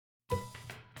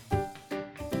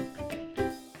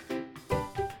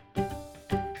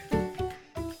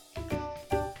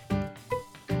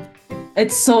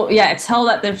It's held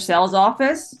at their sales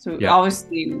office. So Yeah.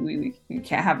 obviously we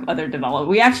can't have other developers.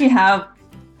 We actually have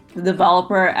the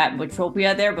developer at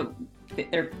Metropia there, but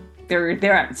they're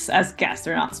they're as guests.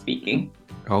 They're not speaking.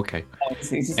 Okay.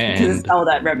 Obviously, it's just because it's And held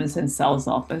at Remington sales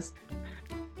office.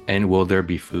 and will there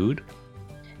be food?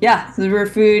 Yeah, so there were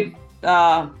food,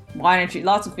 wine and cheese,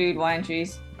 lots of food, wine and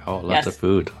cheese. Oh, lots of Yes,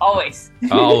 food. always.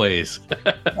 Always.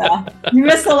 Yeah, you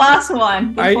missed the last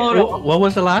one, the photo. What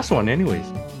was the last one anyways?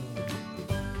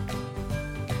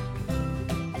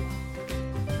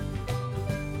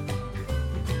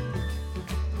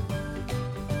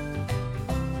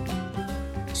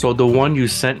 So the one you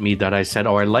sent me that I said,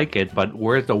 "Oh, I like it," but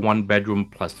where's the one bedroom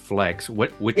plus flex?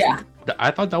 Which Yeah. I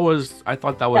thought that was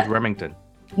Yeah. Remington.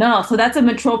 No, so that's a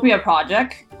Metropia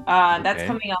project. That's Okay.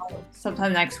 coming out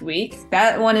sometime next week.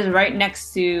 That one is right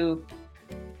next to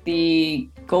the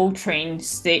GO train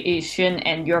station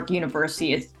and York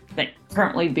University is like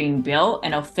currently being built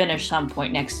and it'll finish some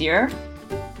point next year.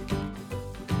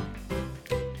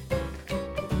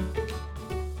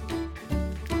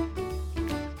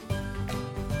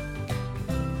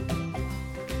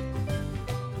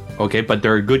 Okay, but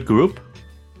they're a good group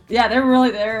Yeah, they're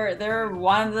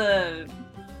one of the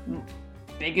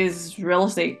biggest real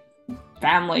estate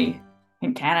family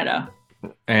in Canada.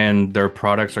 and their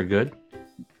products are good.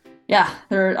 Yeah,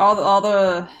 they're all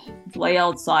the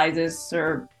layout sizes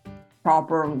are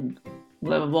proper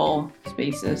livable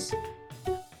spaces.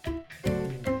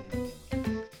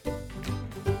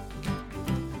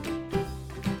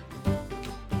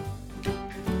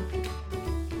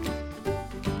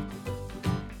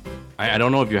 I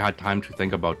don't know if you had time to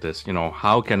think about this.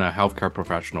 How can a healthcare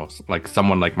professional, like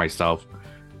someone like myself,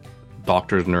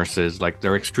 doctors, nurses, like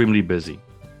they're extremely busy.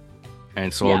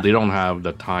 And so Yeah. they don't have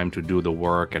the time to do the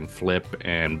work and flip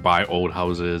and buy old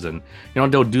houses. And,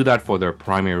 they'll do that for their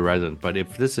primary residence. But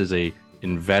if this is a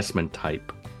investment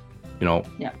type, you know,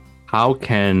 Yeah. how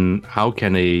can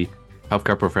a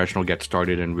healthcare professional get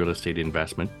started in real estate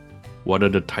investment? What are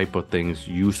the type of things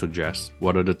you suggest?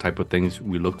 What are the type of things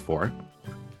we look for?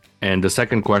 And the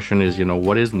second question is,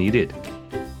 what is needed?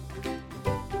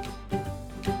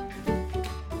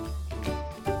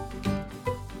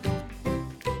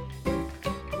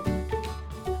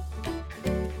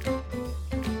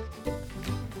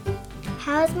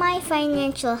 How's my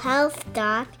financial health,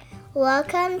 Doc?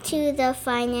 Welcome to the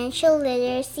Financial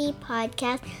Literacy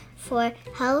Podcast for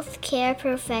healthcare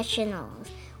professionals,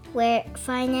 where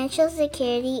financial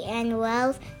security and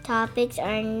wealth topics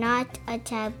are not a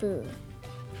taboo.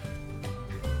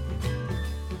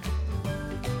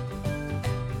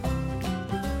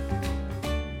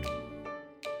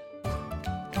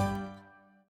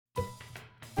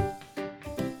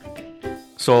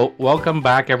 So, welcome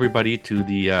back, everybody, to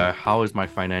the How is My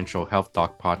Financial Health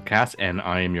Doc podcast. And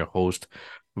I am your host,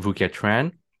 Vuket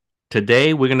Tran.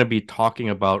 Today, we're going to be talking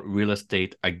about real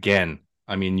estate again.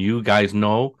 I mean, you guys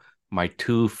know my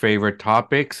two favorite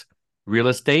topics, real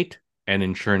estate and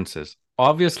insurances.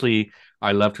 Obviously,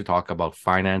 I love to talk about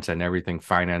finance and everything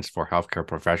finance for healthcare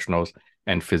professionals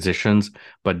and physicians,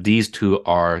 but these two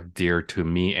are dear to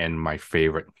me and my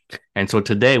favorite. And so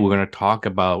today, we're going to talk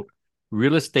about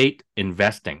real estate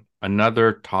investing,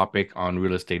 another topic on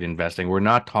real estate investing. We're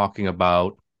not talking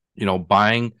about,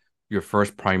 buying your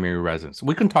first primary residence.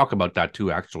 We can talk about that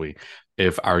too, actually,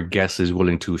 if our guest is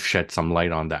willing to shed some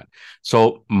light on that.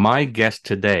 So my guest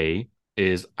today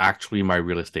is actually my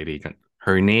real estate agent.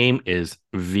 Her name is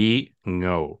V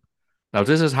Ngo. Now,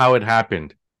 this is how it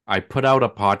happened. I put out a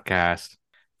podcast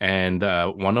and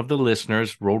one of the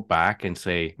listeners wrote back and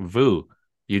say, Vu,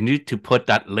 you need to put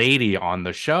that lady on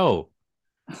the show.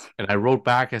 And I wrote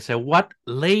back and said, what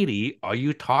lady are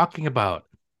you talking about?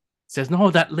 Says,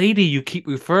 no, that lady you keep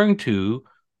referring to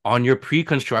on your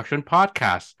pre-construction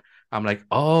podcast. I'm like,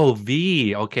 oh,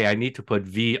 V. Okay, I need to put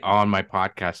V on my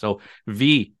podcast. So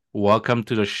V, welcome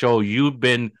to the show. You've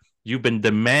been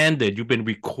demanded, you've been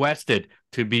requested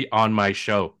to be on my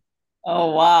show.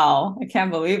 Oh wow, I can't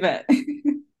believe it.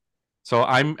 So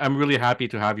I'm really happy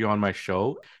to have you on my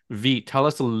show. V, tell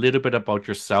us a little bit about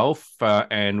yourself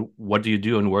and what do you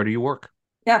do and where do you work?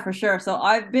 Yeah, for sure. So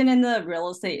I've been in the real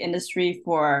estate industry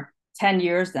for 10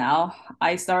 years now.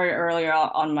 I started earlier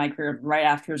on my career right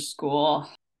after school.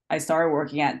 I started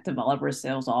working at developer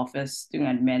sales office, doing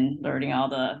admin, learning all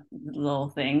the little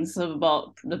things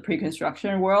about the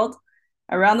pre-construction world.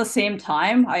 Around the same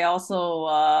time, I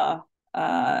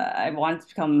wanted to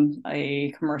become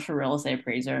a commercial real estate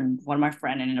appraiser, and one of my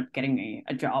friends ended up getting me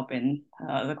a job in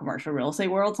the commercial real estate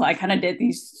world. So I kind of did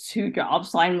these two jobs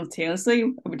simultaneously.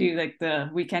 I would do like the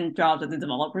weekend jobs at the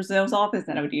developer sales office,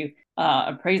 and I would do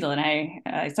appraisal. And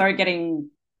I started getting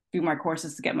do my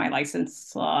courses to get my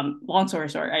license. Long story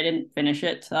short, I didn't finish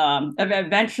it. I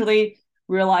eventually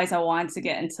realized I wanted to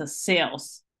get into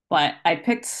sales, but I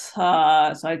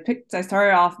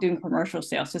started off doing commercial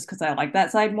sales just because I like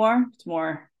that side more. It's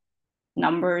more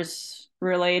numbers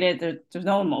related. There's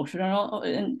no emotional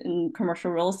in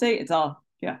commercial real estate. It's all,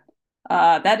 yeah.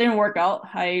 That didn't work out.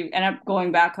 I ended up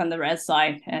going back on the res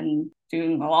side and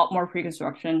doing a lot more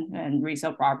pre-construction and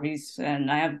resale properties.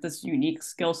 And I have this unique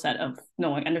skill set of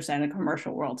understanding the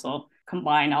commercial world. So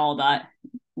combine all that.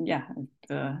 Yeah.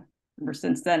 Ever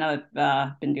since then, I've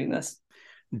been doing this.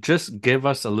 Just give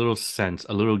us a little sense,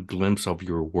 a little glimpse of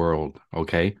your world.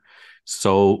 Okay.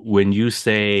 So when you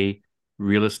say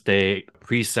real estate,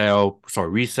 resale,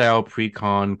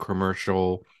 pre-con,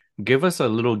 commercial, give us a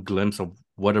little glimpse of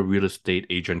what a real estate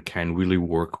agent can really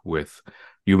work with.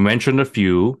 You mentioned a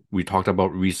few. We talked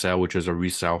about resale, which is a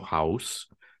resale house.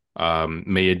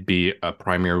 May it be a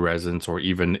primary residence or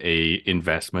even a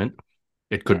investment.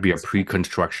 It could be a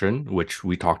pre-construction, which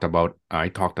I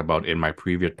talked about in my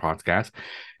previous podcast.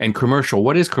 And commercial,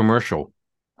 what is commercial?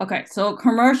 Okay, so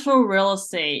commercial real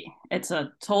estate, it's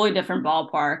a totally different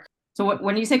ballpark. So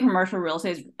when you say commercial real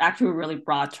estate, it's actually a really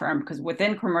broad term because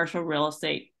within commercial real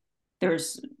estate,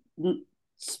 there's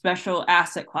special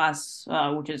asset class,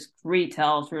 which is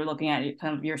retail. So you're looking at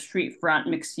kind of your street front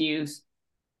mixed use,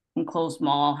 enclosed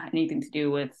mall, anything to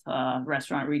do with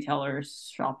restaurant,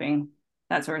 retailers, shopping,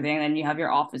 that sort of thing. And then you have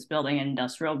your office building and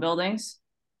industrial buildings.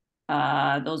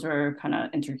 Those are kind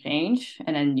of interchange.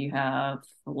 And then you have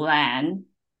land,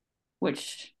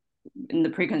 which in the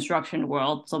pre-construction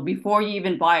world. So before you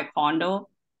even buy a condo,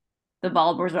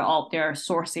 developers are out there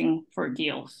sourcing for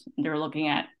deals. They're looking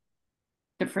at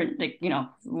different, like,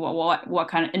 what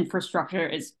kind of infrastructure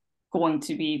is going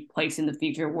to be placed in the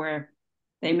future where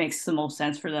it makes the most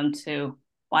sense for them to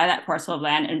buy that parcel of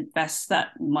land, invest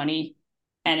that money,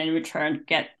 and in return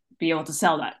be able to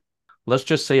sell that. Let's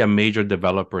just say a major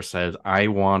developer says, I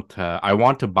want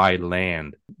to buy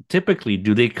land. Typically,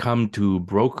 do they come to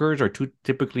brokers or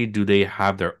typically do they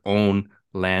have their own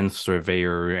land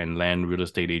surveyor and land real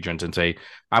estate agents and say,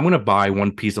 I'm going to buy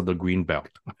one piece of the green belt?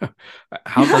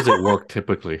 How does it work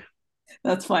typically?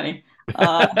 That's funny.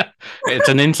 It's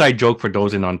an inside joke for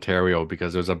those in Ontario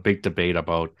because there's a big debate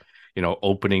about,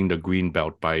 opening the green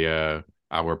belt by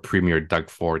our premier Doug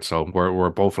Ford. So we're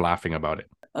both laughing about it.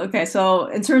 Okay, so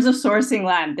in terms of sourcing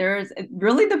land, it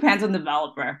really depends on the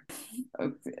developer.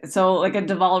 So like a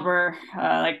developer,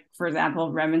 like for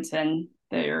example, Remington,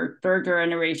 they're third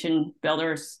generation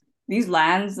builders. These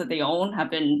lands that they own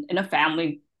have been in a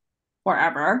family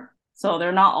forever. So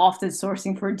they're not often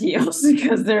sourcing for deals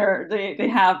because they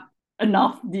have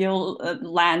enough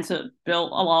land to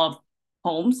build a lot of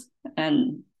homes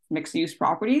and mixed use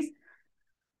properties.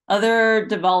 Other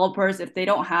developers, if they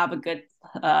don't have a good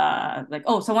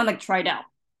someone like Tridel.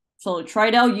 So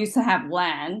Tridel used to have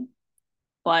land,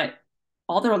 but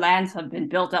all their lands have been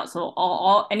built out.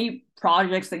 So any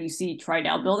projects that you see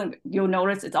Tridel building, you'll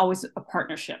notice it's always a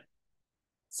partnership.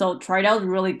 So Tridel is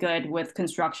really good with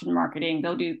construction marketing.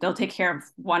 They'll take care of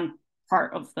one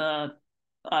part of the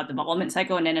development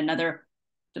cycle, and then another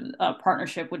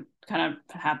partnership would kind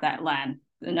of have that land.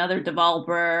 Another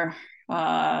developer.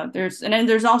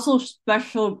 There's also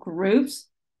special groups.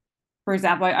 For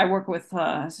example, I work with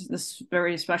this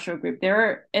very special group.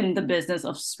 They're in the business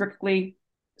of strictly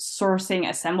sourcing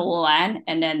assembled land,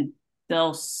 and then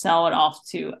they'll sell it off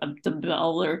to the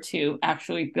builder to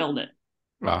actually build it.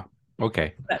 Wow.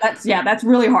 Okay. That's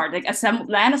really hard. Like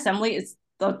land assembly is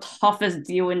the toughest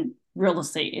deal in real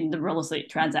estate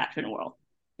transaction world.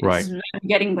 It's right.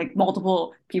 Getting like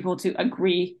multiple people to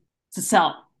agree to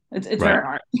sell. It's right. Very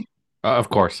hard. Of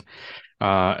course.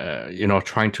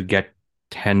 Trying to get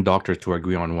 10 doctors to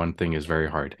agree on one thing is very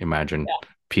hard. Imagine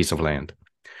piece of land.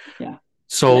 Yeah.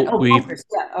 So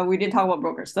we did talk about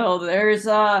brokers. So there's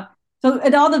so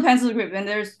it all depends on the group, and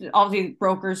there's obviously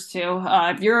brokers too.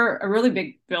 If you're a really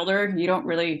big builder, you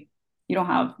don't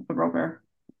have a broker.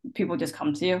 People just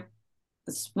come to you.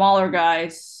 The smaller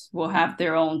guys will have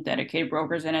their own dedicated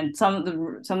brokers, and then some of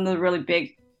the really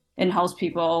big in-house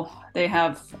people, they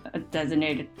have a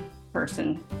designated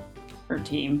person or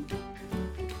team.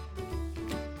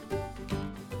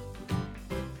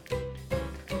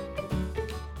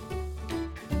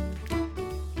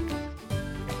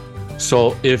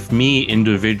 So if me,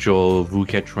 individual Vu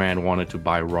Kiet Tran, wanted to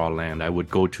buy raw land, I would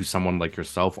go to someone like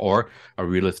yourself or a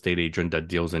real estate agent that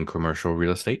deals in commercial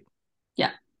real estate?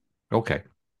 Yeah. Okay,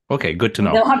 good to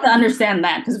know. They'll have to understand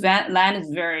that because land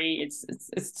is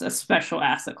it's a special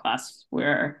asset class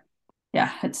where,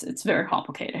 it's very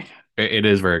complicated. It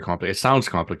is very complicated. It sounds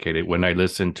complicated when I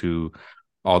listen to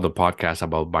all the podcasts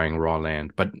about buying raw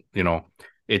land, but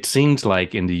it seems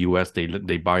like in the US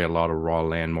they buy a lot of raw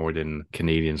land more than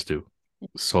Canadians do.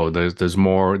 So there's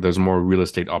more real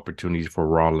estate opportunities for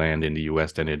raw land in the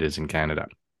US than it is in Canada.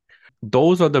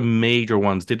 Those are the major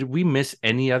ones. Did we miss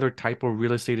any other type of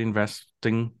real estate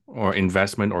investing or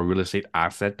investment or real estate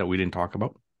asset that we didn't talk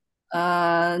about?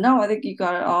 No, I think you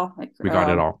got it all. Like, We got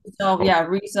it all. so Oh, yeah,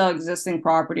 resell existing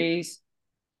properties,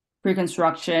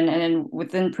 pre-construction, and then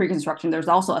within pre-construction, there's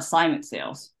also assignment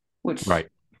sales, which right.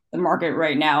 the market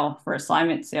right now for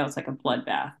assignment sales is like a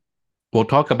bloodbath. We'll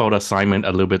talk about assignment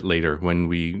a little bit later when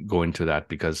we go into that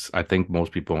because I think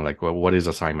most people are like, well, what is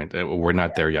assignment? We're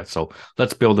not there yet. So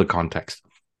let's build the context.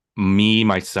 Me,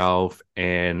 myself,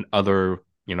 and other,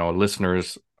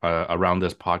 listeners around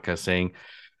this podcast saying,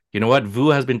 you know what, Vu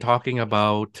has been talking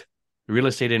about real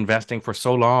estate investing for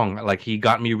so long. Like he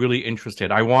got me really interested.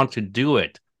 I want to do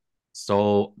it.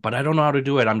 So, but I don't know how to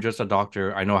do it. I'm just a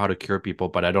doctor. I know how to cure people,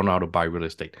 but I don't know how to buy real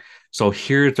estate. So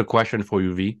here's the question for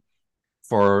you, V.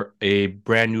 For a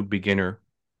brand new beginner,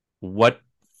 what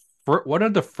what are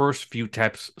the first few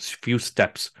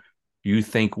steps you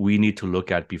think we need to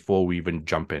look at before we even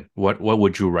jump in? What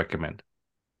would you recommend?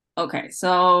 Okay,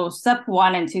 so step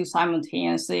one and two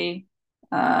simultaneously.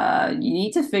 You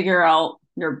need to figure out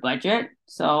your budget.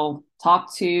 So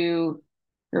talk to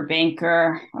your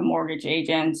banker, a mortgage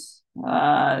agent.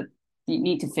 You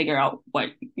need to figure out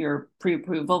what you're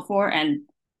pre-approval for and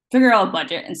figure out a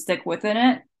budget and stick within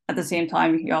it. At the same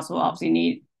time, you also obviously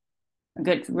need a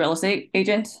good real estate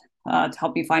agent to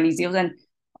help you find these deals and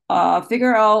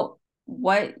figure out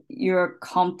what you're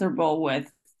comfortable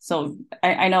with. So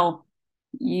I know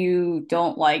you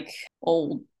don't like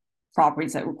old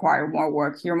properties that require more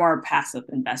work. You're more a passive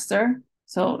investor.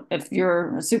 So if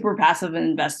you're a super passive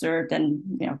investor,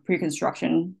 then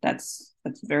pre-construction, that's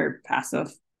very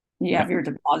passive. You Yeah. have your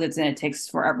deposits and it takes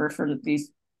forever for these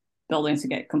buildings to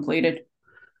get completed.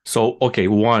 So, okay,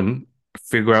 one,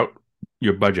 figure out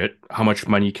your budget. How much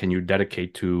money can you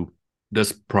dedicate to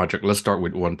this project? Let's start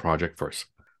with one project first.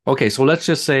 Okay, so let's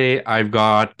just say I've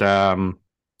got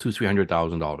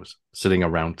 $200,000-$300,000 sitting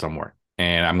around somewhere,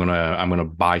 and I'm gonna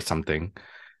buy something.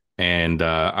 And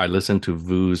I listened to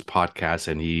Vu's podcast,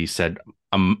 and he said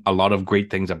a lot of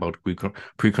great things about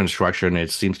pre-construction.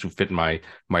 It seems to fit my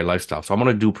lifestyle, so I'm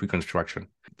gonna do pre-construction.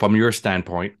 From your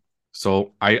standpoint,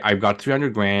 so I've got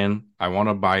 300 grand. I want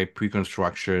to buy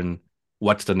pre-construction.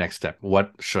 What's the next step?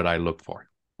 What should I look for?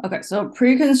 Okay, so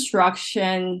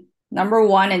pre-construction, number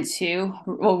one and two,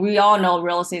 well, we all know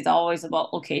real estate is always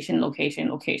about location, location,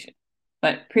 location.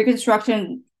 But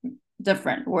pre-construction,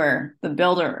 different, where the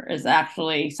builder is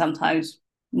actually sometimes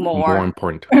More more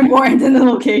important. important than the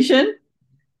location.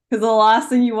 Because the last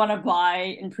thing you want to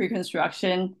buy in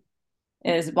pre-construction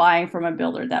is buying from a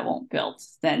builder that won't build.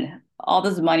 Then all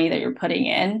this money that you're putting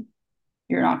in,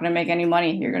 you're not going to make any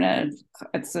money.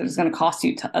 It's going to cost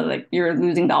you, like you're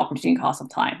losing the opportunity cost of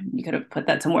time. You could have put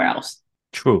that somewhere else.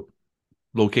 True.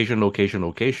 Location, location,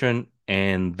 location,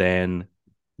 and then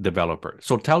developer.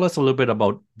 So tell us a little bit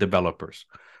about developers.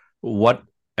 What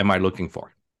am I looking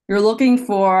for? You're looking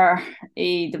for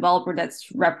a developer that's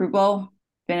reputable,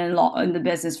 been in the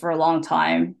business for a long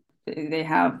time. They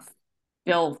have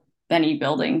built many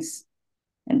buildings.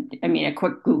 And I mean, a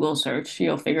quick Google search,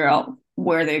 you'll figure out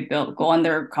where they built. Go on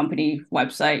their company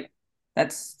website.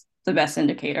 That's the best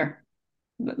indicator.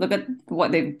 Look at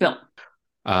what they've built.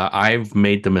 I've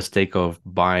made the mistake of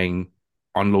buying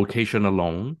on location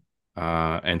alone,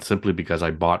 and simply because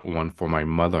I bought one for my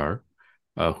mother,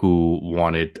 who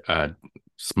wanted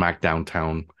smack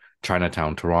downtown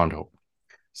Chinatown, Toronto.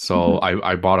 So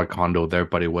I bought a condo there,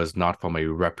 but it was not from a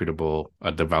reputable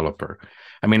developer.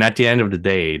 I mean, at the end of the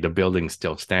day, the building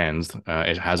still stands.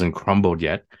 It hasn't crumbled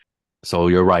yet. So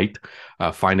you're right.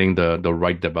 Finding the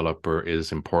right developer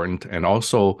is important. And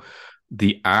also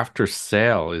the after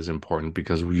sale is important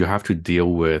because you have to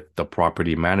deal with the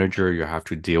property manager, you have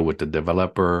to deal with the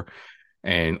developer.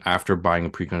 And after buying a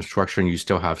pre-construction, you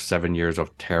still have 7 years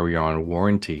of carry-on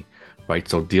warranty, right?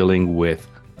 So dealing with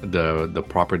the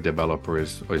proper developer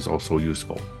is also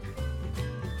useful.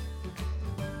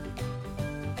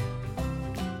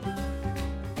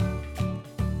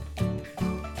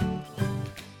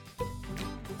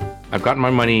 I've got my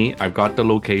money, I've got the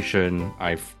location,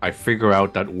 I figure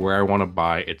out that where I want to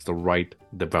buy, it's the right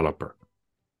developer.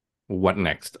 What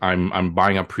next? I'm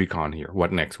buying a pre-con here.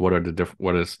 What next? What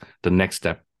is the next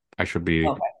step I should be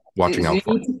watching So out you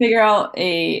for? need to figure out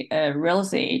a real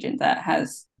estate agent that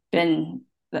has been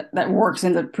that works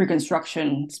in the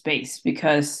pre-construction space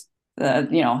because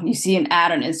you see an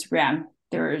ad on Instagram.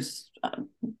 There's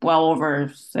well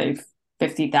over say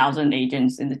 50,000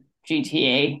 agents in the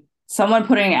GTA. Someone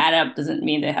putting an ad up doesn't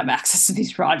mean they have access to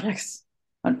these projects,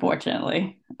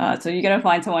 unfortunately. So you got to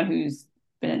find someone who's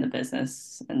been in the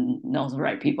business and knows the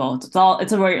right people.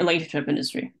 It's a relationship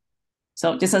industry.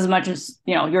 So just as much as,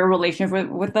 your relationship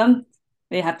with them,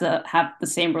 they have to have the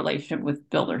same relationship with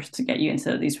builders to get you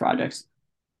into these projects.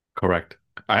 Correct.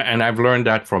 And I've learned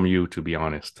that from you, to be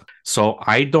honest. So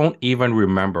I don't even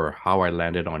remember how I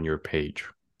landed on your page.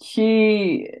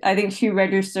 I think she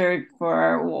registered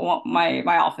for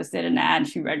my office did an ad.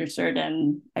 She registered,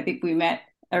 and I think we met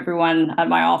everyone at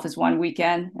my office one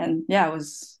weekend. And yeah, it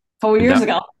was a couple years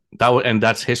ago.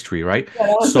 That's history, right? Yeah,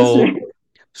 that was history.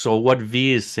 So what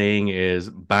V is saying is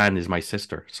Ban is my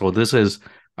sister. So this is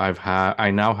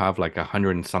I now have like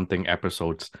 100 and something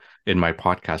episodes in my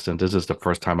podcast, and this is the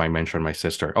first time I mentioned my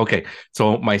sister. Okay,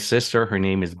 so my sister, her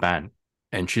name is Ban,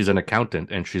 and she's an accountant,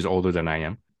 and she's older than I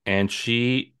am. And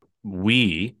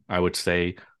I would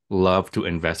say, love to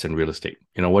invest in real estate.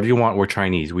 What do you want? We're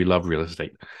Chinese. We love real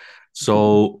estate.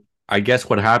 So I guess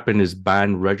what happened is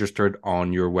Ban registered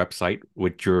on your website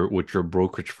with your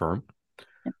brokerage firm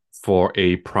for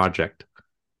a project,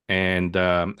 and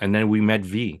then we met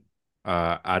V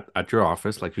at your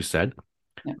office, like you said,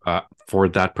 for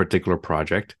that particular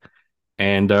project.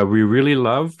 And we really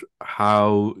loved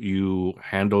how you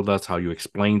handled us, how you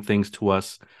explained things to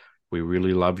us. We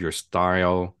really love your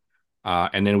style.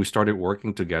 And then we started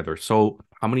working together. So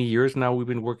how many years now we've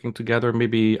been working together?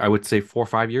 Maybe I would say 4 or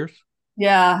 5 years.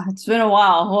 Yeah, it's been a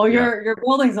while. Well, your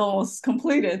building's almost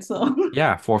completed, so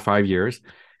yeah, 4 or 5 years.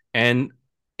 And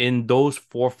in those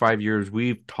 4 or 5 years,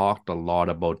 we've talked a lot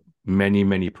about many,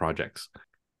 many projects.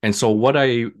 And so what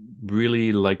I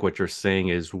really like what you're saying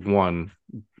is, one,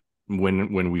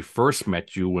 when we first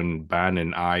met you, when Ban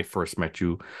and I first met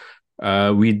you,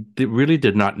 we really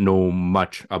did not know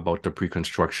much about the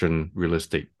pre-construction real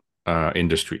estate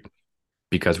industry,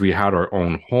 because we had our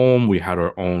own home, we had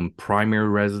our own primary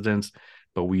residence,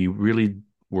 but we really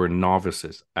were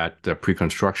novices at the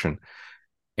pre-construction.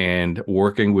 And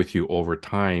working with you over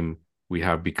time, we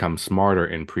have become smarter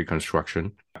in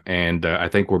pre-construction, and I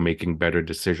think we're making better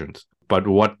decisions. But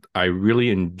what I really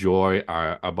enjoy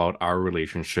about our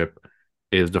relationship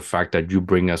is the fact that you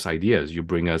bring us ideas, you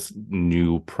bring us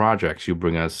new projects, you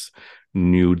bring us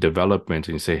new development,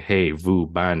 and you say, hey, Vu,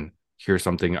 Ban, here's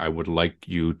something I would like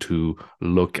you to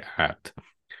look at.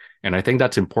 And I think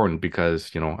that's important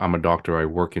because, I'm a doctor, I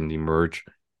work in the Emerge.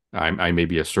 I may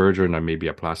be a surgeon, I may be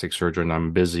a plastic surgeon,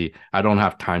 I'm busy. I don't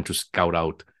have time to scout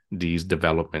out these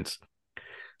developments.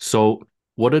 So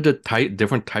what are the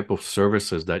different type of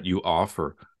services that you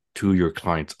offer to your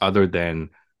clients other than,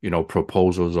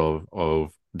 proposals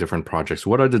of different projects?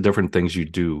 What are the different things you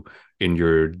do in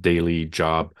your daily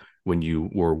job when you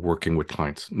were working with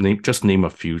clients? Name a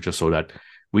few, just so that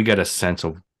we get a sense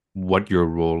of what your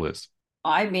role is.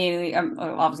 I'm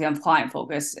client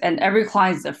focused, and every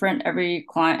client's different. Every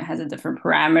client has a different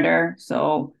parameter.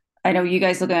 So I know you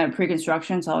guys looking at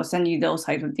pre-construction, so I'll send you those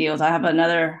types of deals. I have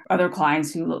other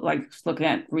clients who looking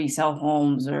at resale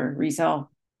homes or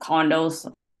resale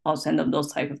condos. I'll send them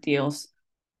those type of deals.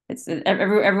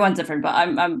 Everyone's different, but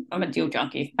I'm a deal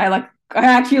junkie. I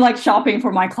actually like shopping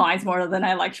for my clients more than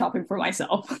I like shopping for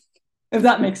myself, if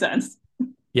that makes sense.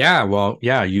 Yeah, well,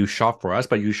 yeah, you shop for us,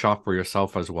 but you shop for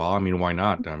yourself as well. I mean, why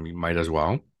not? You might as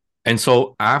well. And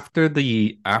so after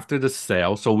the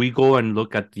sale, so we go and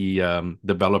look at the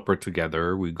developer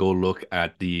together. We go look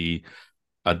at the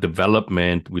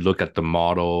development. We look at the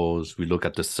models. We look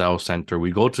at the sales center.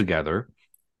 We go together,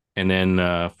 and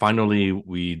then finally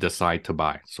we decide to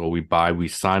buy. So we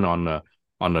sign on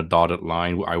the dotted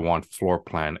line. I want floor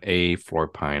plan A, floor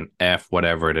plan F,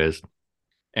 whatever it is.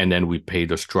 And then we pay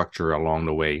the structure along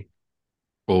the way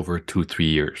over 2-3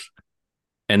 years.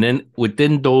 And then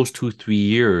within those 2-3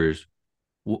 years,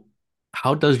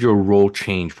 how does your role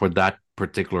change for that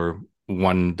particular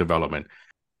one development?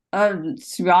 To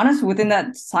be honest, within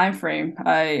that time frame,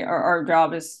 our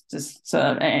job is just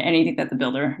anything that the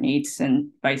builder needs,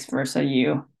 and vice versa.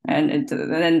 And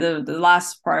then the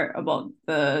last part about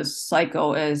the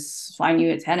cycle is find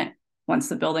you a tenant once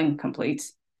the building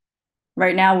completes.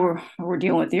 Right now, we're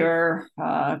dealing with your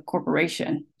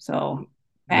corporation, so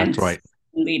that's right.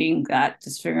 Leading that,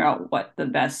 just figuring out what the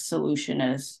best solution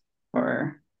is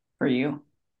for you.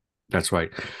 That's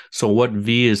right. So what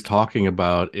V is talking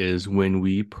about is when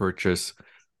we purchase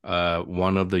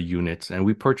one of the units, and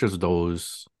we purchased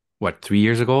those 3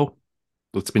 years ago.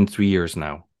 It's been 3 years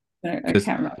now. I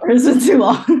can't remember. It's been too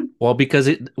long. Well, because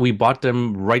we bought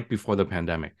them right before the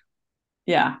pandemic.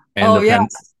 Yeah. And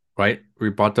right? We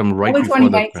bought them right before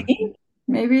 2019?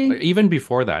 maybe. Even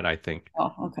before that, I think.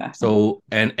 Oh, okay. So,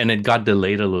 and it got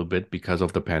delayed a little bit because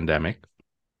of the pandemic.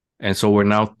 And so we're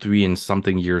now 3 and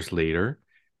something years later.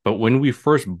 But when we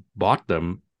first bought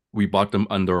them, we bought them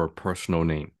under a personal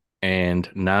name. And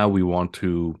now we want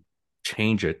to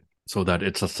change it so that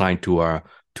it's assigned to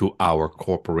our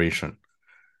corporation.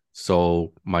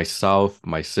 So myself,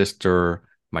 my sister,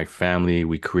 my family,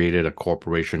 we created a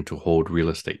corporation to hold real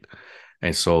estate.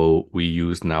 And so we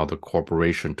use now the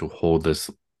corporation to hold this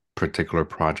particular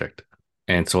project.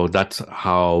 And so that's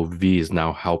how V is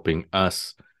now helping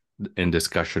us in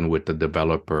discussion with the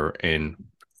developer in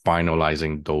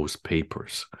finalizing those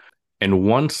papers. And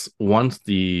once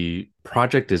the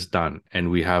project is done and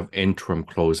we have interim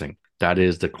closing, that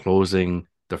is the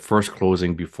first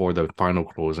closing before the final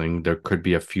closing, there could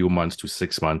be a few months to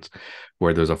 6 months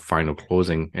where there's a final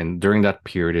closing. And during that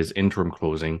period is interim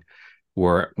closing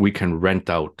where we can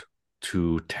rent out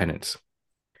to tenants.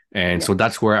 And so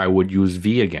that's where I would use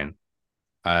V again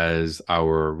as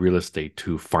our real estate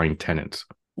to find tenants.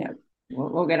 Yeah,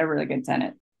 we'll get a really good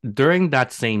tenant. During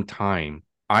that same time,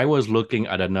 I was looking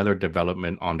at another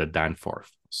development on the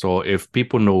Danforth. So if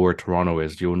people know where Toronto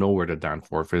is, you'll know where the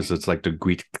Danforth is. It's like the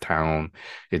Greek town.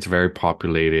 It's very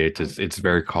populated. It's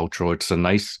very cultural. It's a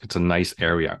nice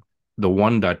area. The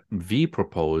one that V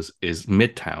proposed is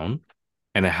Midtown,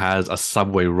 and it has a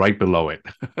subway right below it.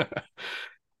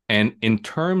 And in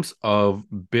terms of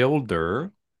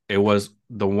builder, it was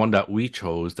the one that we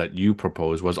chose that you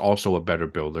proposed was also a better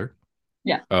builder.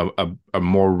 Yeah. A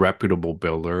more reputable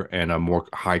builder and a more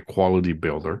high quality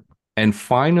builder. And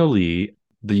finally,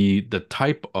 the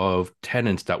type of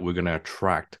tenants that we're going to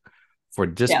attract for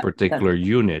this particular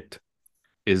unit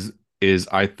is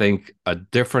I think a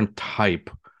different type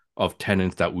of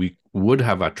tenants that we would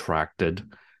have attracted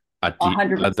at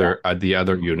the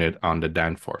other unit on the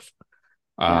Danforth.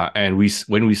 And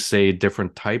when we say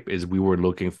different type is we were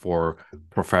looking for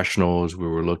professionals, we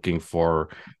were looking for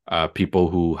people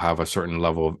who have a certain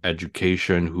level of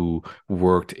education, who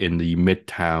worked in the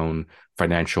Midtown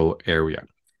financial area.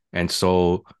 And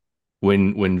so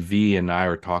when V and I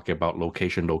are talking about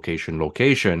location,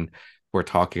 we're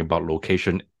talking about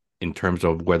location in terms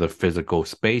of where the physical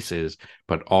space is,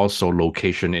 but also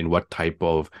location in what type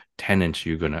of tenants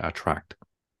you're going to attract.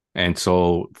 And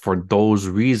so for those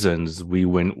reasons, we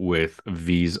went with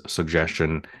V's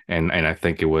suggestion, and I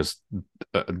think it was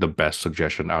the best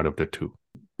suggestion out of the two.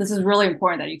 This is really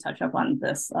important that you touch up on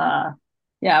this.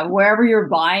 Wherever you're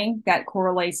buying, that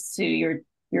correlates to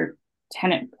your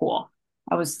tenant pool.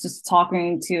 I was just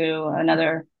talking to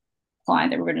another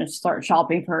client that we're going to start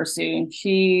shopping for soon.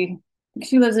 She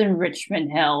lives in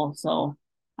Richmond Hill, so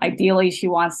ideally she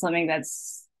wants something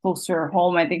that's close to her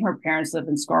home. I think her parents live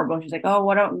in Scarborough. She's like, oh,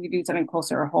 why don't we do something close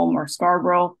to her home or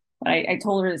Scarborough? But I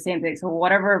told her the same thing. So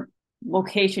whatever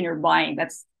location you're buying,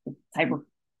 that's the type of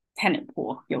tenant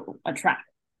pool you'll attract.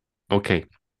 Okay.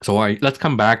 So let's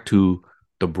come back to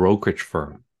the brokerage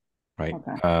firm, right?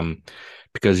 Okay.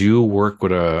 Because you work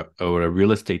with a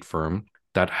real estate firm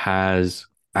that has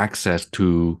access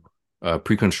to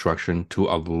pre-construction to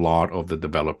a lot of the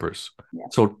developers. Yeah.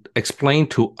 So explain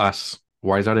to us,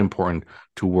 why is that important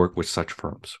to work with such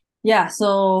firms? Yeah,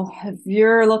 so if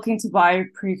you're looking to buy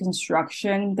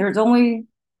pre-construction, there's only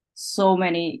so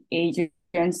many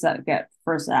agents that get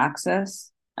first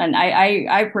access. And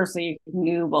I personally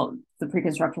knew about the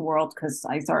pre-construction world because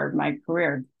I started my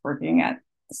career working at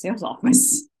the sales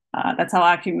office. That's how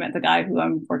I actually met the guy who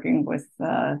I'm working with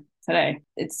today.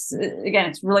 It's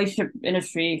relationship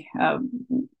industry.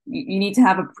 You need to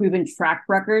have a proven track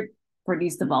record for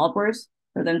these developers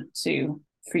for them to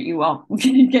treat you well,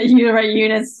 get you the right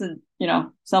units and,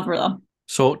 sell for them.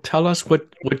 So tell us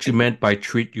what you meant by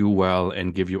treat you well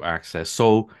and give you access.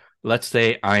 So let's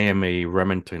say I am a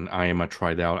Remington, I am a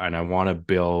Tridel, and I want to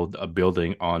build a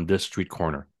building on this street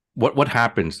corner. What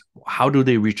happens? How do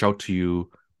they reach out to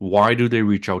you? Why do they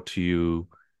reach out to you?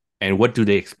 And what do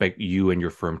they expect you and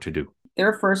your firm to do?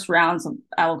 Their first rounds of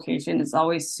allocation is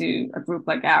always to a group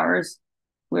like ours,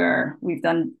 where we've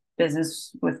done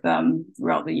business with them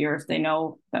throughout the years. They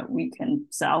know that we can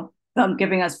sell. Them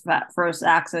giving us first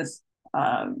access,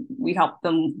 we help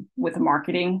them with the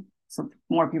marketing so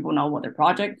more people know what their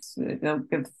projects. They'll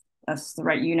give us the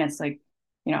right units, like,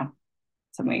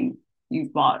 something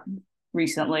you've bought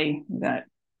recently that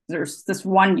there's this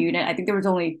one unit. I think there was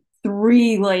only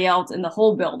 3 layouts in the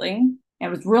whole building. And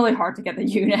it was really hard to get the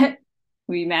unit.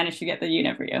 We managed to get the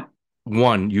unit for you.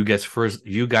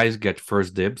 You guys get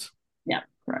first dibs. Yeah,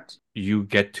 correct. You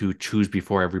get to choose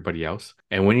before everybody else.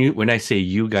 And when I say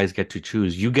you guys get to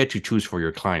choose, you get to choose for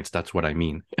your clients. That's what I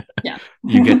mean. Yeah.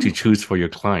 You get to choose for your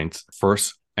clients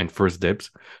first and first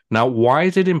dibs. Now, why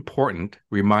is it important?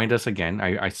 Remind us again.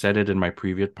 I said it in my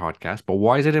previous podcast, but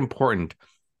why is it important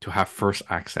to have first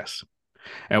access?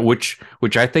 And which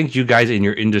I think you guys in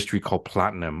your industry call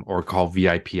platinum or call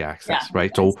VIP access, Yeah,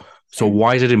 right? So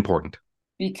why is it important?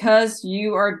 because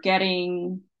you are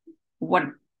getting what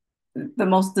the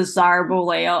most desirable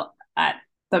layout at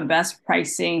the best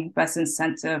pricing, best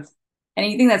incentive.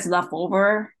 Anything that's left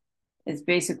over is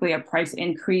basically a price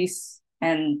increase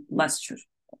and less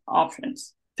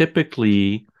options.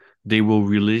 Typically, they will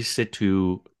release it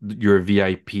to your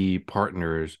VIP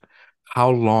partners. How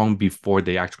long before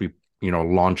they actually,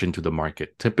 launch into the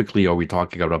market? Typically, are we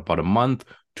talking about a month,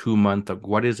 2 months?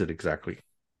 What is it exactly?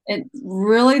 It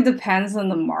really depends on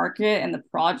the market and the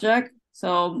project.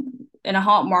 So in a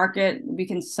hot market, we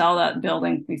can sell that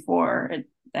building before it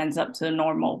ends up to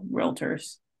normal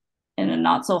realtors. In a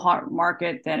not so hot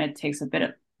market, then it takes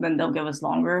then they'll give us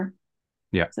longer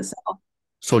to sell.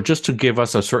 So just to give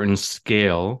us a certain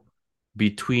scale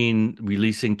between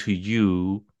releasing to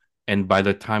you and by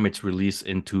the time it's released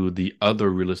into the other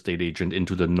real estate agent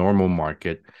into the normal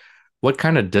market, what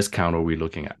kind of discount are we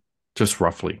looking at? Just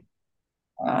roughly.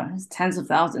 It's tens of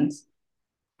thousands.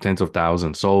 Tens of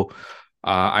thousands. So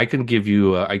I can give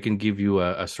you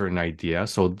a certain idea.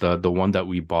 So the one that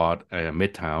we bought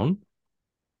Midtown,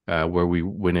 where we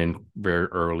went in very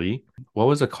early. What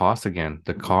was the cost again?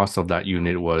 The cost of that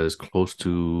unit was close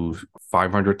to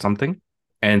 500 something.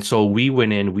 And so we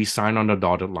went in, we signed on the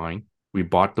dotted line, we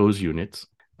bought those units.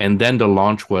 And then the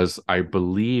launch was, I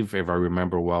believe, if I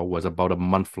remember well, was about a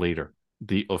month later,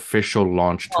 the official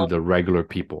launch to the regular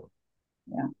people.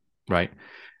 Yeah. Right.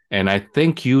 And I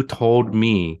think you told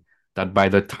me that by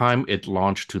the time it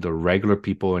launched to the regular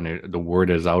people and the word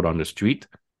is out on the street,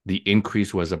 the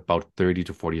increase was about 30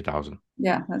 to 40,000.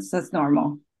 Yeah, that's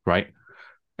normal. Right.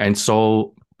 And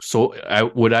so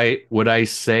would I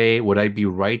be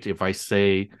right if I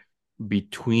say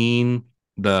between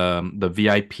the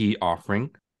VIP offering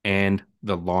and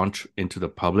the launch into the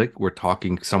public, we're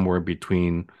talking somewhere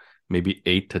between maybe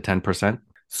 8 to 10%.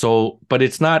 So, but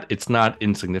it's not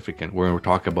insignificant when we're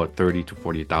talking about 30 to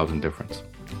 40,000 difference.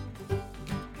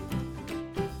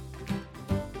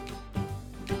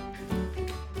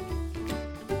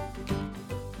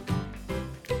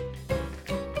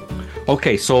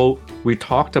 Okay, so we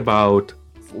talked about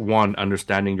one,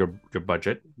 understanding your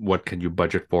budget. What can you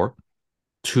budget for?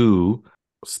 2,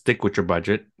 stick with your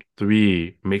budget.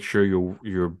 3, make sure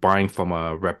you're buying from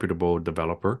a reputable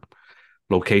developer.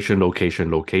 Location.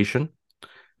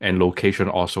 And location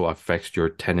also affects your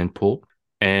tenant pool.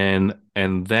 And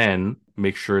then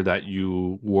make sure that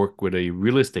you work with a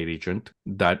real estate agent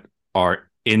that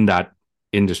are in that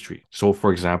industry. So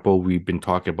for example, we've been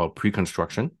talking about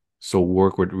pre-construction. So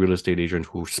work with real estate agents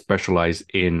who specialize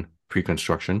in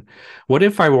pre-construction. What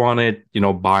if I wanted,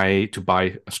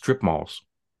 buy strip malls,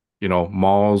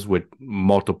 malls with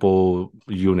multiple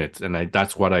units, and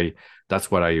that's what I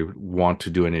want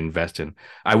to do and invest in.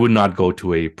 I would not go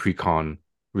to a pre-con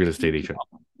real estate agent.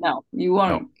 No, you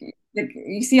won't. No.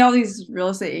 You see all these real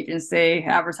estate agents, they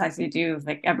advertise they do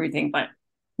like everything, but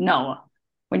no.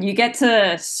 When you get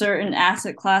to a certain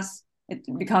asset class, it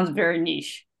becomes very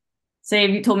niche. Say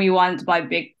if you told me you wanted to buy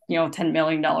big, $10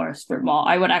 million strip mall,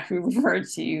 I would actually refer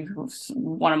to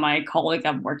one of my colleagues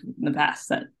I've worked with in the past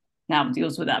that now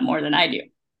deals with that more than I do.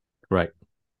 Right.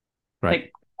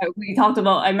 Like we talked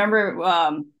about, I remember,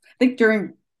 I think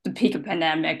during the peak of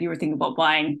pandemic, you were thinking about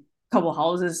buying a couple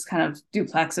houses, kind of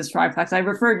duplexes, triplex. I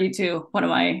referred you to one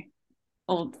of my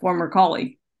old former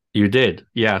colleagues. You did.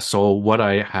 Yeah. So what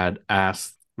I had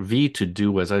asked V to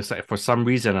do was, I said, for some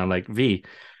reason, I'm like, V,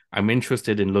 I'm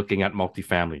interested in looking at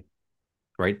multifamily,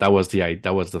 right? That was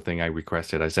the thing I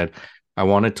requested. I said, I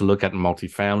wanted to look at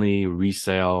multifamily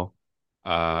resale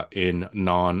in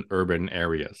non-urban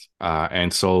areas.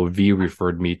 And so V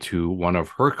referred me to one of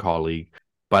her colleagues,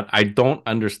 but I don't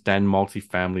understand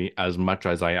multifamily as much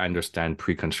as I understand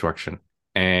pre-construction.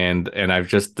 And I've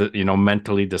just,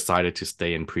 mentally decided to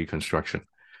stay in pre-construction.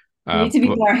 You need to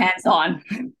be more hands-on.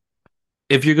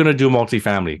 If you're going to do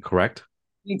multifamily, correct?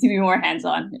 You need to be more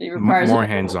hands-on. It requires more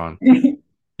hands-on.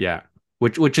 Yeah.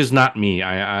 Which is not me.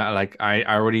 I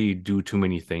already do too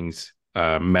many things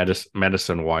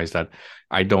medicine wise that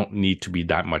I don't need to be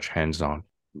that much hands-on.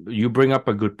 You bring up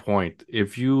a good point.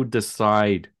 If you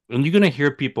decide, and you're going to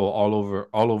hear people all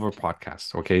over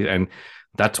podcasts, okay? And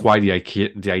that's why the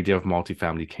idea of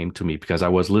multifamily came to me, because I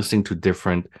was listening to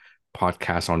different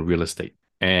podcasts on real estate.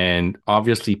 And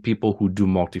obviously people who do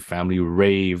multifamily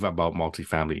rave about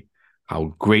multifamily,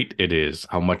 how great it is,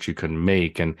 how much you can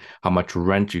make and how much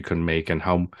rent you can make and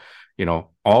how,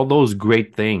 all those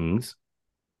great things.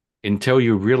 until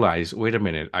you realize, wait a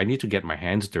minute, I need to get my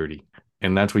hands dirty.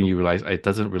 And that's when you realize it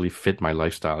doesn't really fit my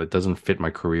lifestyle. It doesn't fit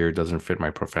my career. It doesn't fit my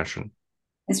profession.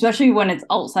 Especially when it's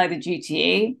outside the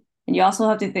GTA. And you also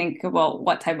have to think about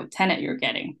what type of tenant you're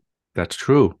getting. That's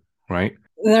true, right?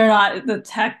 They're not the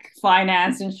tech,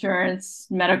 finance, insurance,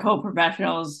 medical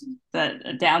professionals that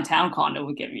a downtown condo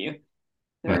would give you.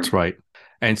 That's right.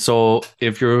 And so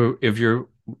if you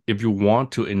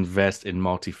want to invest in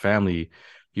multifamily,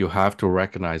 you have to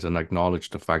recognize and acknowledge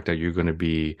the fact that you're going to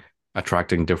be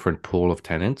attracting different pool of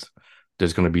tenants.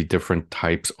 There's going to be different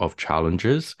types of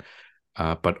challenges,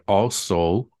 but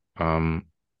also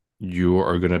you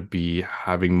are going to be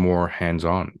having more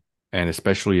hands-on. And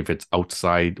especially if it's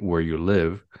outside where you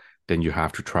live, then you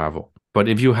have to travel. But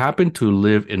if you happen to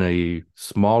live in a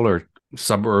smaller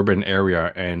suburban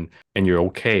area and you're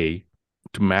okay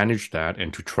to manage that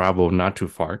and to travel not too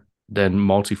far, then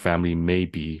multifamily may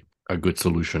be a good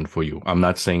solution for you. I'm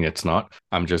not saying it's not.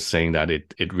 I'm just saying that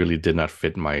it really did not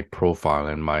fit my profile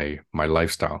and my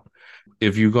lifestyle.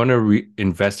 If you're going to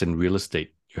invest in real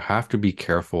estate, you have to be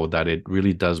careful that it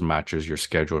really does matches your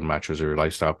schedule and matches your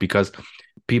lifestyle, because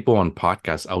people on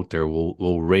podcasts out there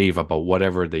will rave about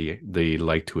whatever they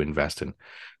like to invest in.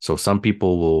 So some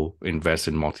people will invest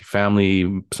in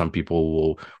multifamily, some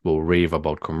people will rave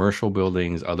about commercial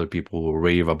buildings, other people will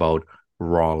rave about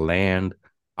raw land.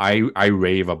 I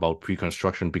rave about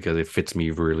pre-construction because it fits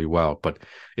me really well, but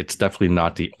it's definitely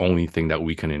not the only thing that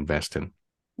we can invest in.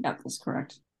 Yeah, that's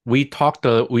correct.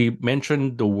 We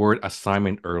mentioned the word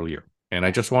assignment earlier, and I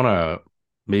just want to,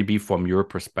 maybe from your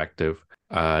perspective,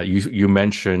 you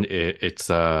mentioned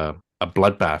it's a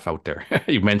bloodbath out there.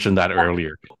 You mentioned that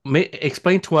earlier.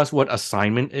 Explain to us what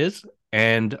assignment is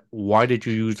and why did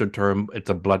you use the term it's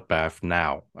a bloodbath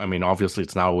now? I mean, obviously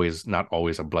it's not always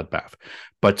a bloodbath,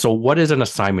 but so what is an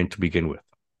assignment to begin with?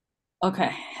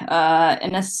 Okay.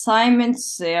 An assignment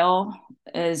sale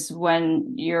is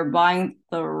when you're buying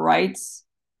the rights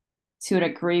to an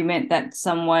agreement that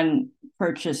someone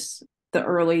purchased the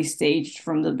early stage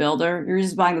from the builder. You're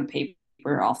just buying the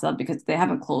paper off them because they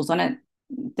haven't closed on it.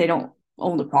 They don't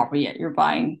own the property yet. You're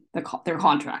buying their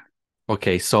contract.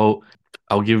 Okay, so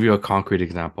I'll give you a concrete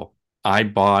example. I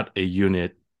bought a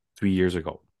unit 3 years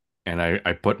ago, and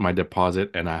I put my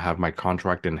deposit and I have my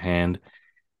contract in hand,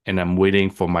 and I'm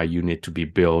waiting for my unit to be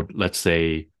built, let's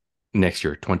say next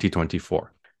year,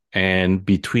 2024. And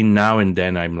between now and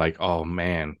then, I'm like, oh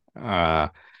man, I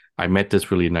met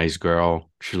this really nice girl.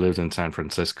 She lives in San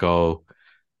Francisco.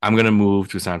 I'm going to move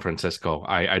to San Francisco.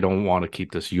 I don't want to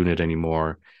keep this unit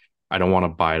anymore. I don't want to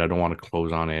buy it. I don't want to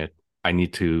close on it. I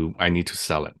need to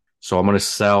sell it. So I'm going to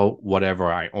sell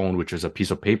whatever I own, which is a piece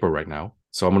of paper right now.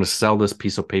 So I'm going to sell this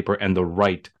piece of paper and the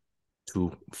right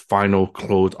to final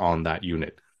close on that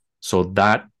unit. So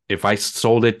that if I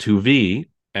sold it to V,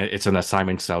 it's an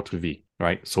assignment sale to V,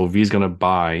 right? So V is going to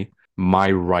buy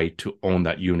my right to own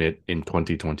that unit in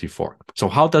 2024. So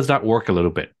how does that work a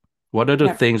little bit? What are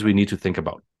the things we need to think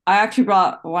about? I actually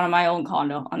bought one of my own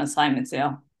condo on assignment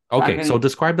sale. Okay, so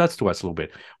describe that to us a little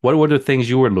bit. What were the things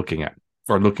you were looking at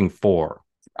or looking for?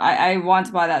 I wanted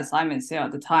to buy that assignment sale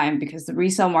at the time because the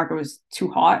resale market was too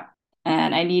hot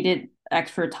and I needed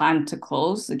extra time to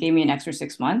close. It gave me an extra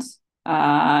 6 months.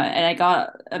 And I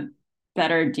got a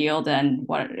better deal than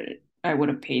what I would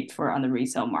have paid for on the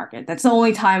resale market. That's the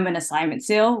only time an assignment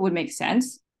sale would make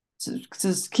sense. So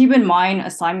just keep in mind,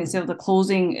 assignment sale, the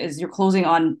closing is you're closing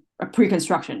on a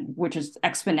pre-construction, which is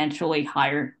exponentially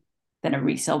higher than a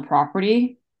resale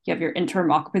property. You have your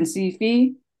interim occupancy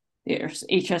fee, there's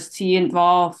HST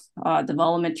involved,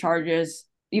 development charges,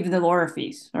 even the lawyer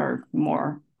fees are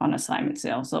more on assignment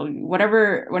sale. So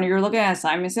when you're looking at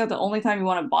assignment sale, the only time you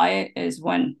want to buy it is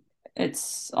when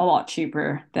it's a lot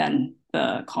cheaper than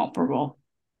the comparable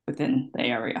within the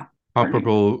area.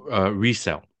 Comparable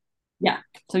resale. Yeah.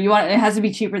 So it has to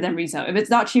be cheaper than resale. If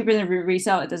it's not cheaper than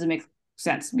resale, it doesn't make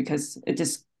sense because it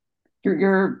just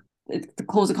the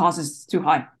closing cost is too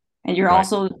high. And you're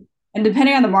also, and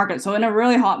depending on the market. So in a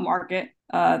really hot market,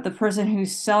 the person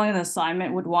who's selling the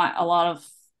assignment would want a lot of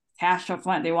cash up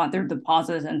front. They want their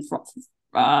deposits and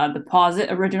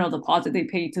original deposit they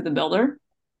pay to the builder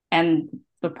and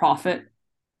the profit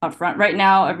up front. Right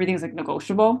now, everything's like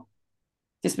negotiable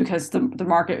just because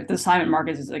the assignment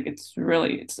market is like, it's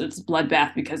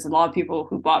bloodbath because a lot of people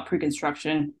who bought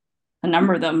pre-construction, a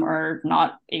number of them are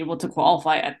not able to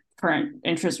qualify at current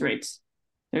interest rates.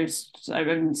 I've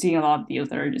been seeing a lot of deals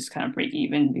that are just kind of break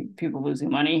even, people losing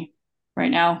money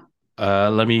right now.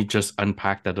 Let me just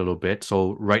unpack that a little bit.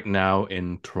 So right now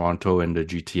in Toronto and the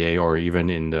GTA, or even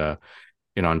in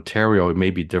Ontario, it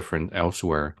may be different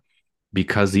elsewhere.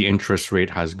 because the interest rate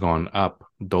has gone up,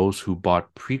 those who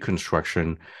bought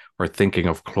pre-construction are thinking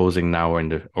of closing now in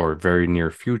the or very near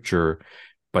future,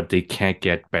 but they can't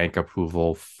get bank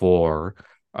approval for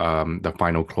the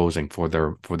final closing for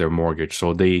their mortgage.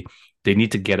 So they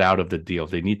need to get out of the deal.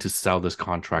 They need to sell this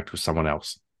contract to someone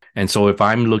else. And so if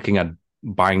I'm looking at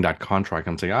buying that contract,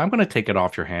 I'm saying, I'm going to take it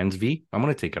off your hands, V. I'm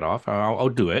going to take it off. I'll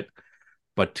do it.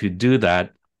 But to do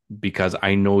that, because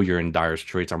I know you're in dire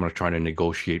straits, I'm going to try to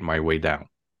negotiate my way down,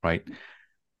 right?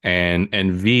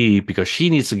 And V, because she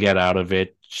needs to get out of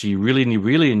it, she really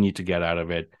need to get out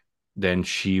of it, then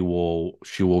she will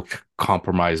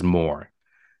compromise more.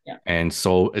 Yeah. And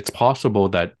so it's possible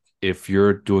that if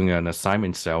you're doing an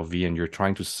assignment sale, V, and you're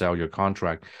trying to sell your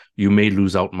contract, you may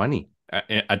lose out money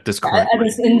at this current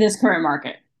in this current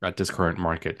market. At this current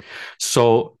market.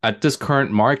 So at this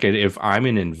current market, if I'm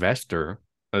an investor,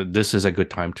 this is a good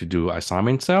time to do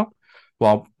assignment sale.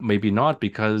 Well, maybe not,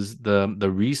 because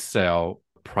the resale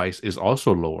price is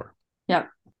also lower. Yep.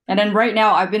 And then right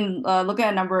now, I've been looking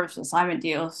at a number of assignment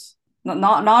deals.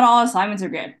 Not all assignments are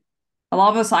good. A lot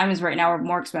of assignments right now are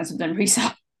more expensive than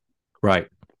resale. Right.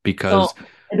 Because so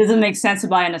it doesn't make sense to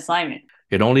buy an assignment.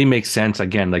 It only makes sense,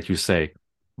 again, like you say,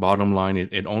 bottom line,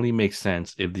 it only makes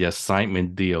sense if the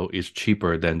assignment deal is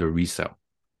cheaper than the resale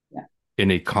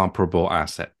in a comparable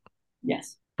asset.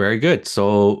 Yes. Very good.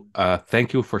 So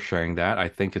thank you for sharing that. I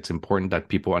think it's important that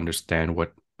people understand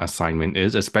what assignment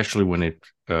is, especially when it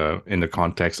in the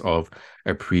context of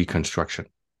a pre-construction.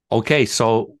 Okay,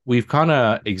 so we've kind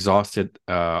of exhausted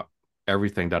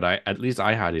everything that at least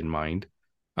I had in mind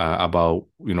about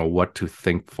what to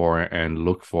think for and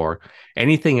look for.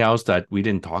 Anything else that we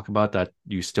didn't talk about that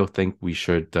you still think we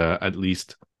should at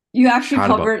least? You actually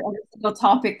covered every single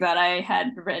topic that I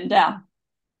had written down.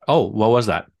 Oh, what was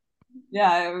that?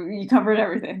 Yeah, you covered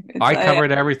everything. I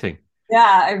covered everything.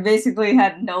 Yeah, I basically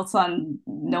had notes on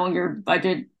knowing your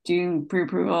budget, doing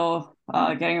pre-approval,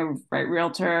 getting a right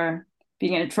realtor,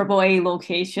 being in a AAA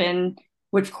location,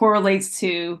 which correlates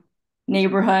to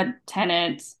neighborhood,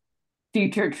 tenants,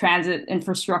 future transit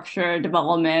infrastructure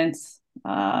development,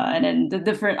 and then the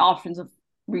different options of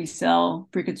resale,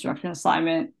 pre-construction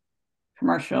assignment,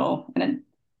 commercial, and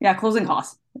then closing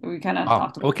costs. We kind of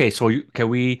talked about. Okay, so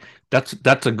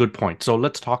that's a good point. So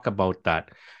let's talk about that,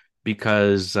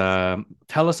 because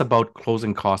tell us about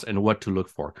closing costs and what to look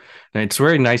for. And it's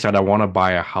very nice that I want to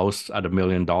buy a house at $1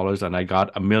 million and I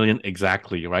got $1 million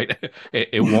exactly, right?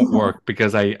 it won't work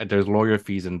because there's lawyer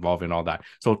fees involved in all that.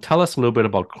 So tell us a little bit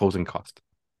about closing costs.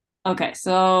 Okay,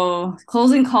 so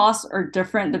closing costs are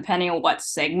different depending on what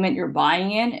segment you're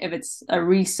buying in. If it's a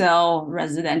resale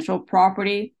residential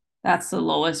property, that's the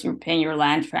lowest. You're paying your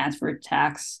land transfer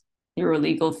tax, your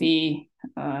legal fee,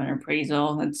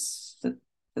 appraisal. It's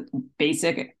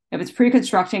basic. If it's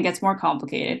pre-construction, it gets more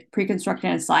complicated.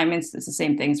 Pre-construction assignments, it's the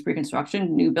same thing as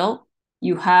pre-construction, new built.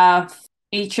 You have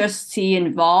HST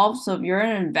involved. So if you're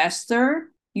an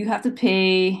investor, you have to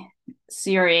pay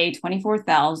CRA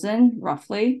 $24,000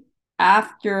 roughly.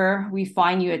 After we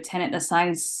find you a tenant that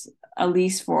signs a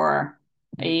lease for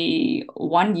a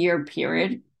 1-year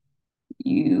period,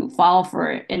 you file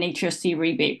for an HST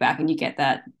rebate back, and you get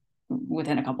that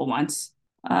within a couple months.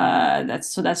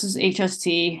 That's just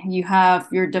HST. You have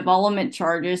your development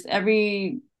charges.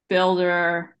 Every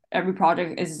builder, every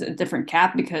project is a different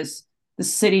cap because the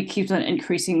city keeps on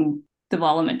increasing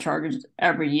development charges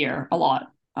every year a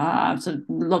lot. So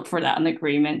look for that in the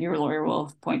agreement. Your lawyer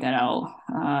will point that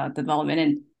out. Development,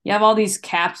 and you have all these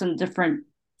caps and different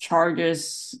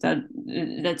charges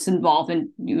that's involved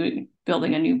in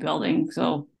building a new building.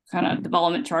 So kind of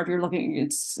development charge you're looking.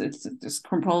 It's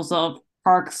composed of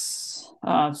parks,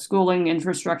 schooling,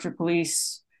 infrastructure,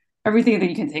 police, everything that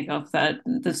you can think of that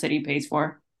the city pays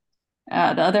for. The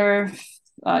other,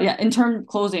 in terms of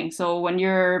closing. So when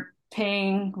you're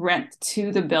paying rent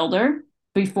to the builder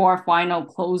before final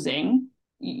closing,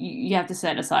 you have to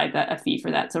set aside a fee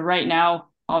for that. So right now,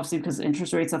 obviously, because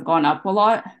interest rates have gone up a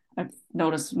lot, I've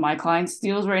noticed my clients'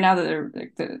 deals right now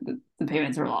that the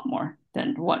payments are a lot more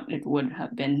than what it would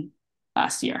have been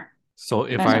last year. So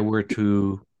if I were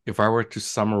to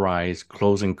summarize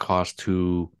closing costs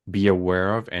to be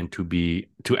aware of and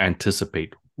to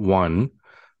anticipate: one,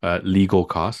 legal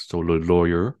costs, so the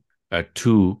lawyer.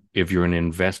 Two, if you're an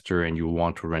investor and you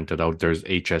want to rent it out, there's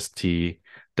HST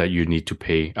that you need to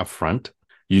pay upfront.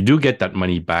 You do get that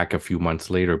money back a few months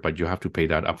later, but you have to pay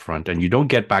that upfront, and you don't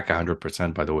get back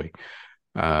 100%, by the way.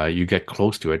 You get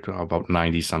close to it, about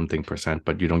 90-something%,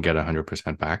 but you don't get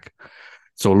 100% back.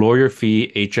 So lawyer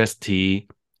fee, HST,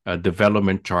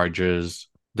 development charges.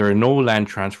 There are no land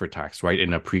transfer tax, right,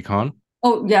 in a pre-con.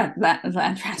 Oh, yeah,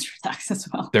 land transfer tax as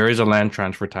well. There is a land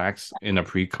transfer tax in a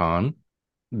pre-con.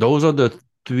 Those are the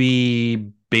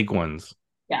three big ones.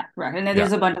 Yeah, correct. And then Yeah,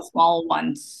 there's a bunch of small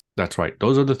ones. that's right.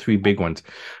 Those are the three big ones.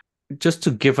 Just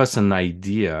to give us an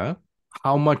idea,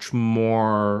 how much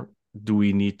more do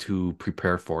we need to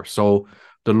prepare for? So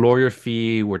the lawyer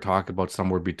fee, we're talking about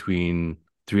somewhere between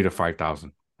 3 to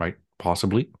 5,000, right?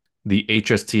 Possibly. The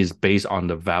HST is based on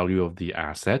the value of the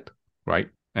asset, right?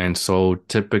 And so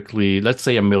typically, let's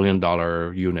say $1 million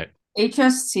unit.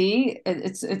 HST,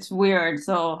 it's weird.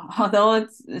 So although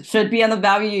it should be on the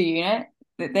value unit,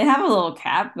 they have a little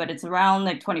cap, but it's around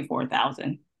like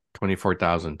 24,000.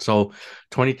 24,000. So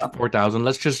 24,000,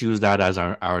 let's just use that as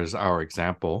our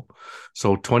example.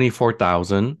 So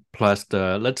 24,000 plus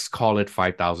let's call it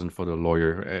 5,000 for the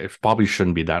lawyer. It probably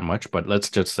shouldn't be that much, but let's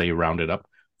just say round it up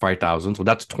 5,000. So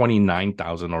that's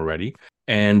 29,000 already.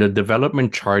 And the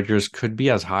development charges could be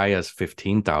as high as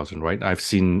 15,000, right? I've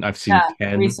seen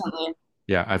 10. Recently.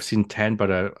 Yeah, I've seen 10, but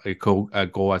it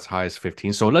go as high as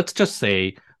 15. So let's just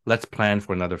say, let's plan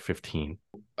for another 15.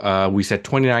 We said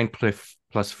 29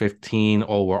 plus 15.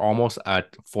 Oh, we're almost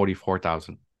at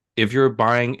 44,000. If you're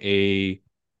buying a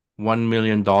 $1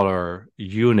 million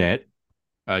unit,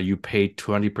 you pay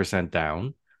 20%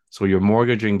 down. So you're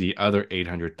mortgaging the other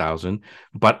 800,000.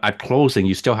 But at closing,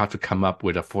 you still have to come up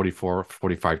with a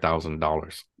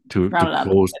 $45,000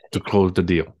 to close the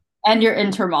deal. And your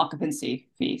interim occupancy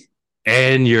fees.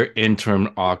 And your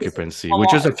interim occupancy,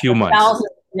 which is a few months.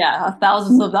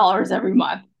 Thousands of dollars every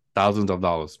month. Thousands of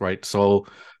dollars, right? So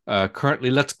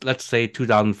currently, let's say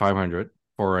 2,500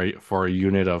 for a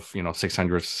unit of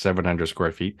 600, 700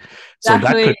 square feet. So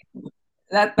actually,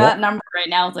 that number right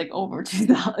now is like over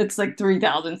 2,000. It's like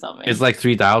 3,000 something. It's like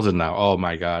 3,000 now. Oh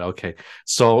my God. Okay.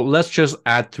 So let's just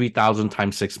add 3,000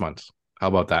 times 6 months. How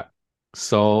about that?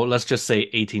 So let's just say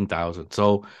 18,000.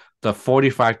 So the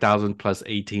 45,000 plus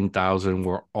 18,000,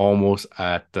 we're almost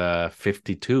at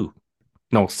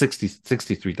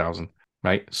 63,000,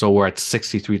 right? So we're at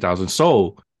 63,000.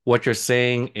 So what you're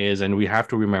saying is, and we have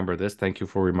to remember this, thank you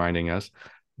for reminding us,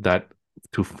 that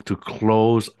to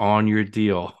close on your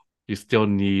deal, you still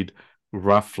need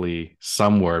roughly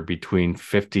somewhere between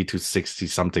 50 to 60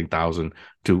 something thousand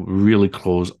to really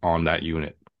close on that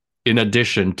unit. In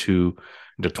addition to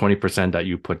the 20% that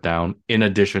you put down, in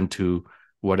addition to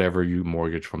whatever you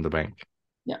mortgage from the bank.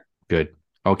 Yeah. Good.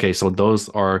 Okay, so those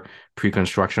are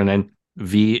pre-construction, and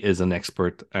V is an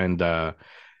expert, and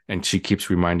she keeps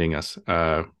reminding us,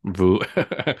 Vu,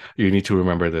 you need to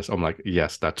remember this. I'm like,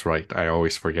 yes, that's right. I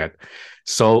always forget.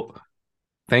 So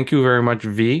thank you very much,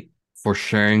 V, for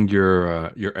sharing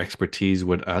your expertise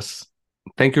with us.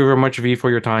 Thank you very much, V,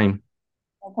 for your time.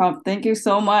 No problem. Thank you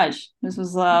so much. This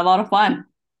was a lot of fun.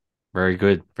 Very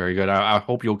good. Very good. I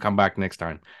hope you'll come back next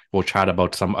time. We'll chat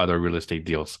about some other real estate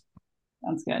deals.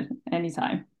 Sounds good.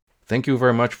 Anytime. Thank you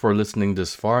very much for listening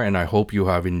this far, and I hope you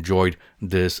have enjoyed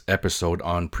this episode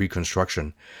on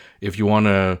pre-construction. If you want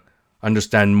to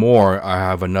understand more, I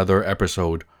have another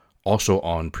episode also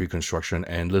on pre-construction,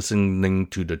 and listening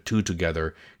to the two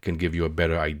together can give you a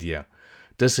better idea.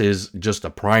 This is just a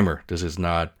primer. This is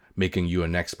not making you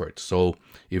an expert. So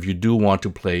if you do want to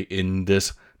play in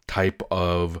this type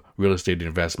of real estate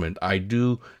investment, I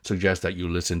do suggest that you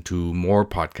listen to more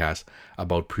podcasts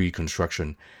about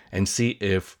pre-construction and see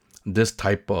if this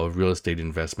type of real estate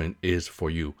investment is for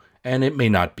you. And it may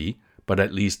not be, but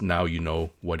at least now you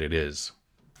know what it is.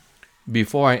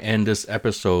 Before I end this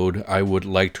episode, I would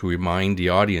like to remind the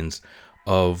audience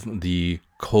of the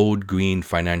Code Green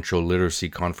Financial Literacy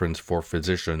Conference for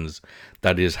Physicians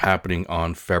that is happening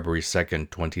on February 2nd,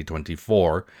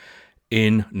 2024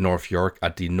 in North York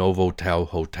at the Novotel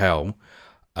Hotel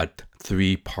at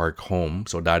 3 Park Home.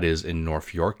 So that is in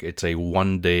North York. It's a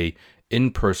one-day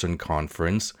in-person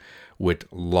conference with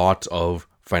lots of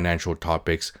financial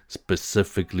topics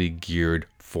specifically geared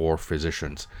for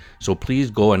physicians. So please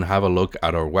go and have a look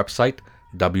at our website,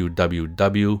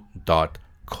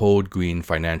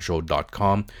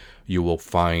 www.codegreenfinancial.com. You will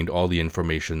find all the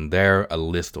information there, a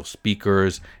list of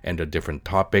speakers and the different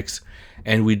topics.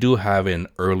 And we do have an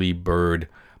early bird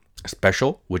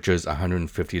special, which is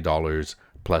 $150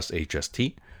 plus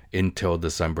HST until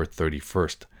December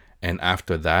 31st. And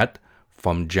after that,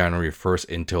 from January 1st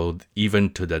until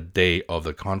even to the day of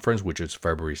the conference, which is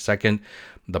February 2nd,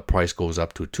 the price goes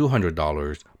up to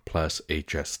 $200 plus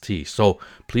HST. So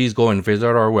please go and visit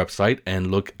our website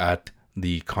and look at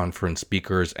the conference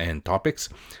speakers and topics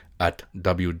at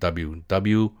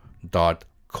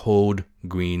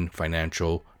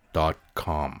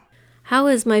www.codegreenfinancial.com. How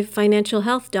is My Financial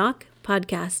Health Doc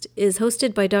podcast is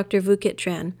hosted by Dr. Vu Kit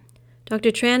Tran. Dr.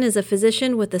 Tran is a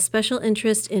physician with a special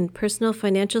interest in personal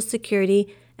financial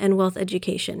security and wealth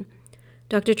education.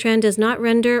 Dr. Tran does not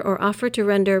render or offer to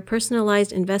render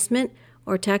personalized investment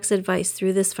or tax advice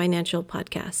through this financial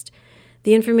podcast.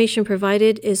 The information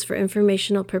provided is for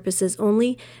informational purposes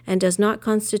only and does not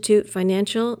constitute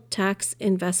financial, tax,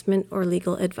 investment, or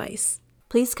legal advice.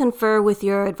 Please confer with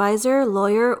your advisor,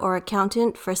 lawyer, or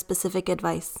accountant for specific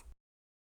advice.